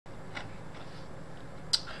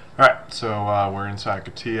Alright, so we're inside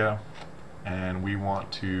Catia and we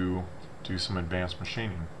want to do some advanced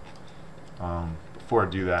machining. Before I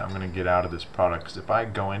do that, I'm going to get out of this product, because if I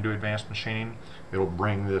go into advanced machining, it'll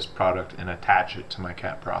bring this product and attach it to my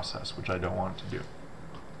cat process, which I don't want it to do.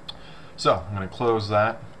 So I'm going to close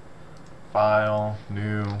that. File,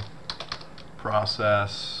 new,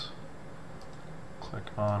 process, click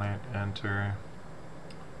on it, enter.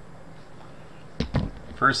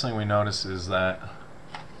 First thing we notice is that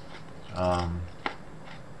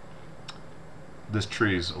this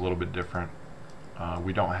tree is a little bit different.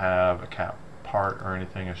 We don't have a cat part or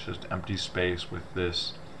anything, it's just empty space with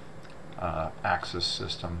this axis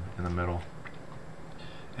system in the middle.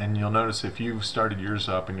 And you'll notice if you've started yours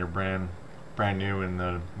up and you're brand new in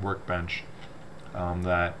the workbench,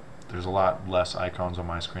 that there's a lot less icons on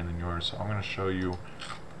my screen than yours. So I'm going to show you,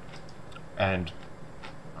 and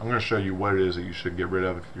I'm going to show you what it is that you should get rid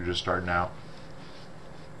of if you're just starting out.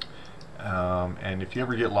 And if you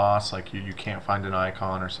ever get lost, like you can't find an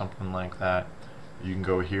icon or something like that, you can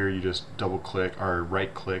go here, you just double click or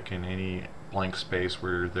right click in any blank space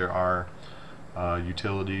where there are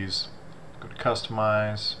utilities, go to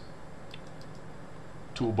customize,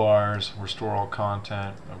 toolbars, restore all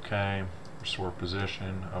content, okay, restore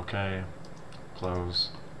position, okay, close.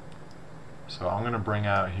 So I'm going to bring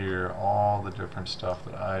out here all the different stuff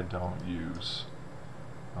that I don't use.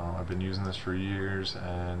 I've been using this for years,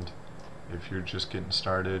 and if you're just getting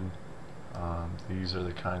started, these are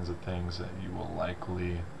the kinds of things that you will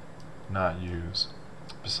likely not use.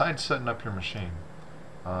 Besides setting up your machine,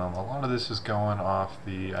 a lot of this is going off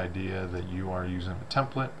the idea that you are using a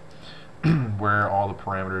template where all the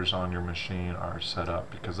parameters on your machine are set up,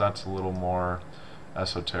 because that's a little more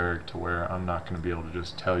esoteric to where I'm not going to be able to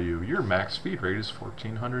just tell you your max feed rate is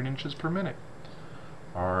 1400 inches per minute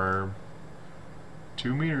or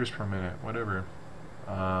 2 meters per minute, whatever.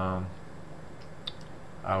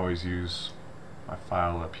 I always use my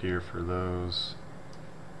file up here for those.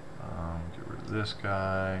 Get rid of this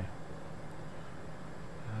guy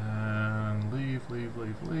and leave,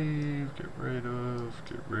 get rid of,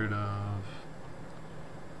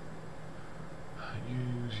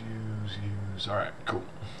 use. Alright, cool.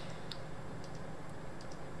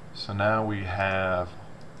 So now we have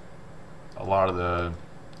a lot of the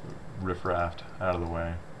riffraff out of the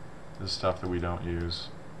way. This stuff that we don't use,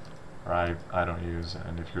 or I don't use,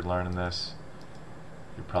 and if you're learning this,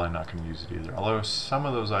 you're probably not going to use it either. Although some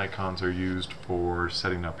of those icons are used for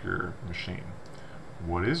setting up your machine.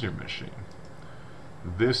 What is your machine?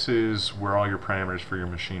 This is where all your parameters for your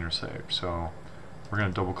machine are saved. So we're going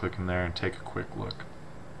to double click in there and take a quick look.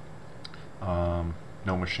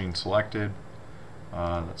 No machine selected.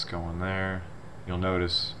 Let's go in there. You'll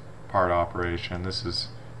notice part operation. This is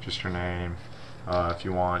just your name. If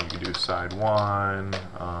you want, you can do side 1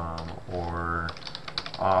 or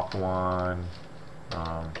op 1,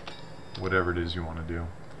 whatever it is you want to do.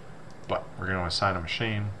 But we're going to assign a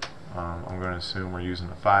machine. I'm going to assume we're using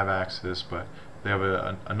the 5-axis, but they have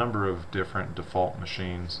a number of different default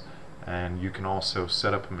machines, and you can also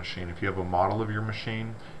set up a machine. If you have a model of your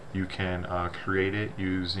machine, you can create it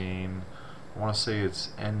using, I want to say it's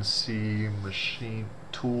NC machine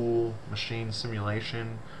tool machine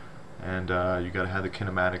simulation, and you got to have the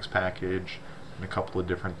kinematics package and a couple of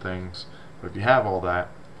different things. But if you have all that,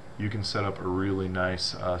 you can set up a really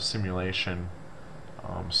nice simulation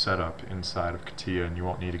setup inside of Catia, and you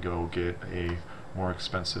won't need to go get a more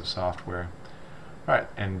expensive software. Alright,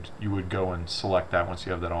 and you would go and select that once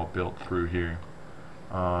you have that all built through here.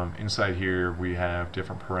 Inside here we have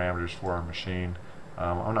different parameters for our machine.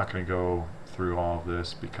 I'm not going to go through all of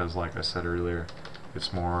this because, like I said earlier,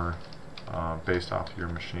 it's more based off your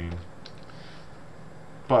machine.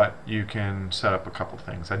 But you can set up a couple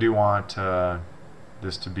things. I do want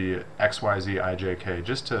this to be XYZ IJK,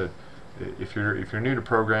 just to, if you're new to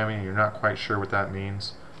programming and you're not quite sure what that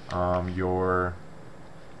means, your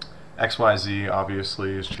XYZ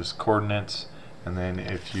obviously is just coordinates, and then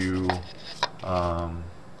if you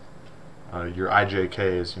your IJK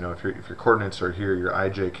is, you know, if your coordinates are here, your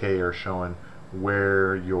IJK are showing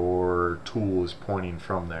where your tool is pointing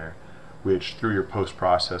from there, which through your post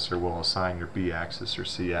processor will assign your B axis or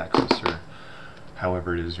C axis or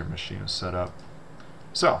however it is your machine is set up.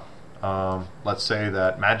 So let's say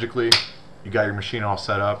that magically you got your machine all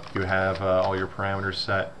set up, you have all your parameters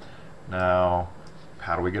set. Now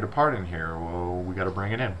how do we get a part in here? Well, we got to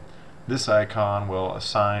bring it in. This icon will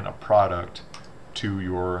assign a product to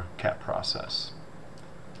your cat process.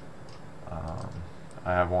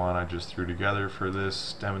 I have one I just threw together for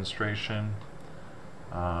this demonstration.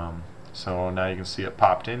 So now you can see it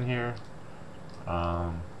popped in here.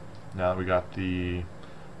 Now that we got the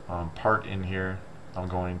part in here, I'm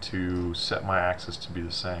going to set my axis to be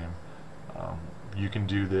the same. You can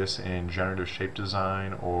do this in generative shape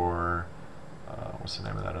design or what's the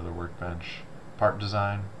name of that other workbench? Part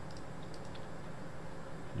design.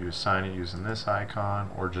 You assign it using this icon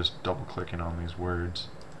or just double clicking on these words.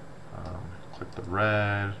 Click the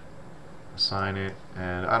red, assign it,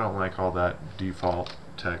 and I don't like all that default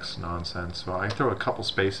text nonsense, so I throw a couple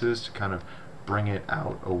spaces to kind of bring it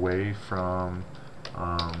out away from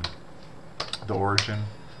the origin,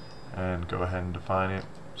 and go ahead and define it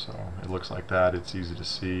so it looks like that. It's easy to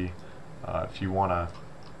see. If you want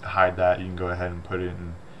to hide that, you can go ahead and put it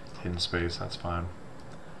in hidden space, that's fine.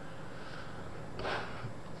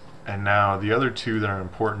 And now the other two that are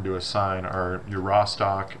important to assign are your raw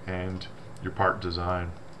stock and your part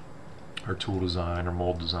design, or tool design, or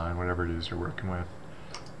mold design, whatever it is you're working with.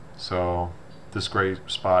 So this gray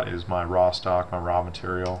spot is my raw stock, my raw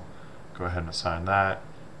material. Go ahead and assign that.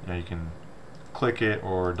 You can click it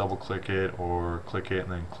or double click it or click it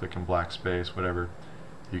and then click in black space, whatever.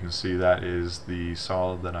 You can see that is the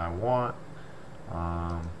solid that I want.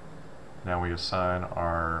 Now we assign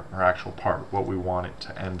our actual part, what we want it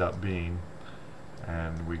to end up being,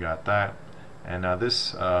 and we got that. And now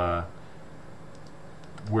this,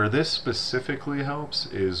 where this specifically helps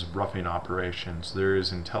is roughing operations. There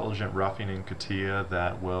is intelligent roughing in Catia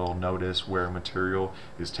that will notice where material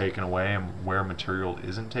is taken away and where material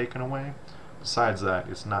isn't taken away. Besides that,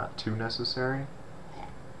 it's not too necessary.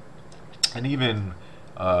 And even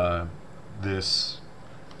this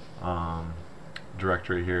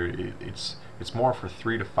directory here, it's more for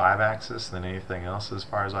 3 to 5 axis than anything else as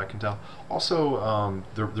far as I can tell. Also,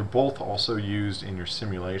 they're both also used in your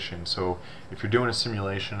simulation. So if you're doing a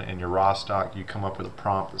simulation and your raw stock, you come up with a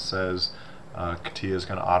prompt that says Catia is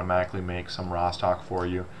going to automatically make some raw stock for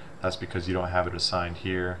you. That's because you don't have it assigned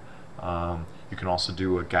here. You can also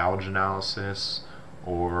do a gouge analysis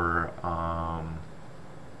or a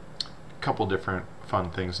couple different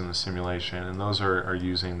fun things in the simulation, and those are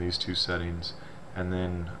using these two settings. And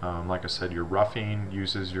then like I said, your roughing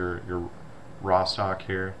uses your raw stock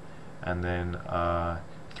here, and then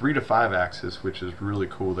 3 to 5 axis, which is really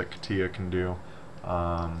cool that Catia can do.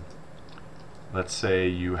 Let's say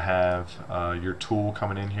you have your tool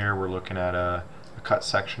coming in here, we're looking at a cut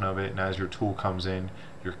section of it, and as your tool comes in,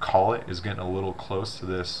 your collet is getting a little close to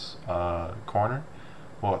this corner.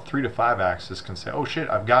 Well, 3 to 5 axis can say, oh shit,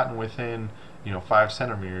 I've gotten within 5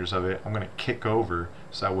 centimeters of it, I'm going to kick over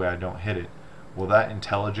so that way I don't hit it. Well, that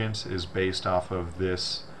intelligence is based off of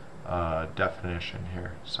this definition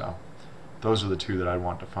here. So those are the two that I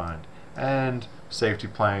want to find. And safety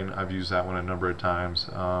plane, I've used that one a number of times.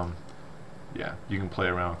 Yeah, you can play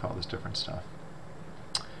around with all this different stuff.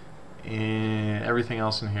 And everything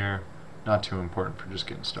else in here, not too important for just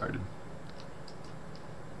getting started.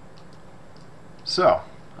 So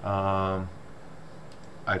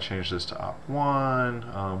I changed this to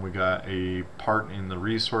op1. We got a part in the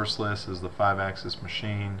resource list as the 5-axis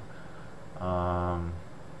machine.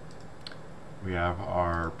 We have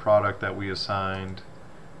our product that we assigned,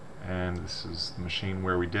 and this is the machine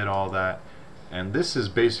where we did all that. And this is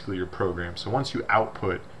basically your program. So once you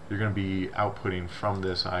output, you're going to be outputting from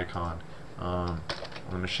this icon. On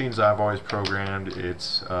the machines I've always programmed,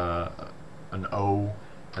 it's an O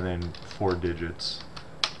and then 4 digits.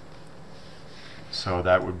 So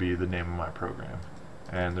that would be the name of my program.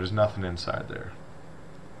 And there's nothing inside there.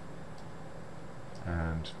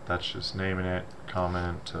 And that's just naming it,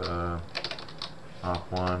 comment,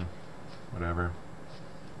 op1, whatever.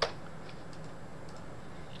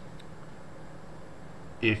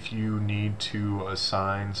 If you need to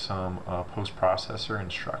assign some post-processor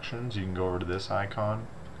instructions, you can go over to this icon,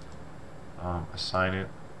 assign it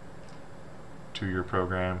to your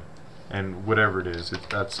program, and whatever it is,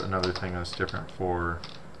 that's another thing that's different for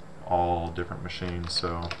all different machines.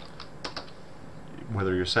 So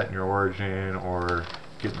whether you're setting your origin or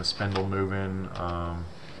getting the spindle moving,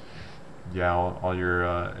 yeah, all your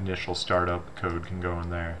initial startup code can go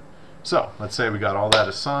in there. So let's say we got all that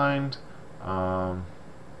assigned.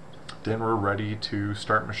 Then we're ready to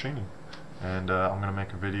start machining, and I'm going to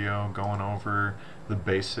make a video going over the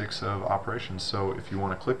basics of operations. So if you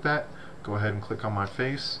want to click that, go ahead and click on my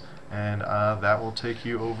face, and that will take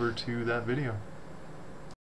you over to that video.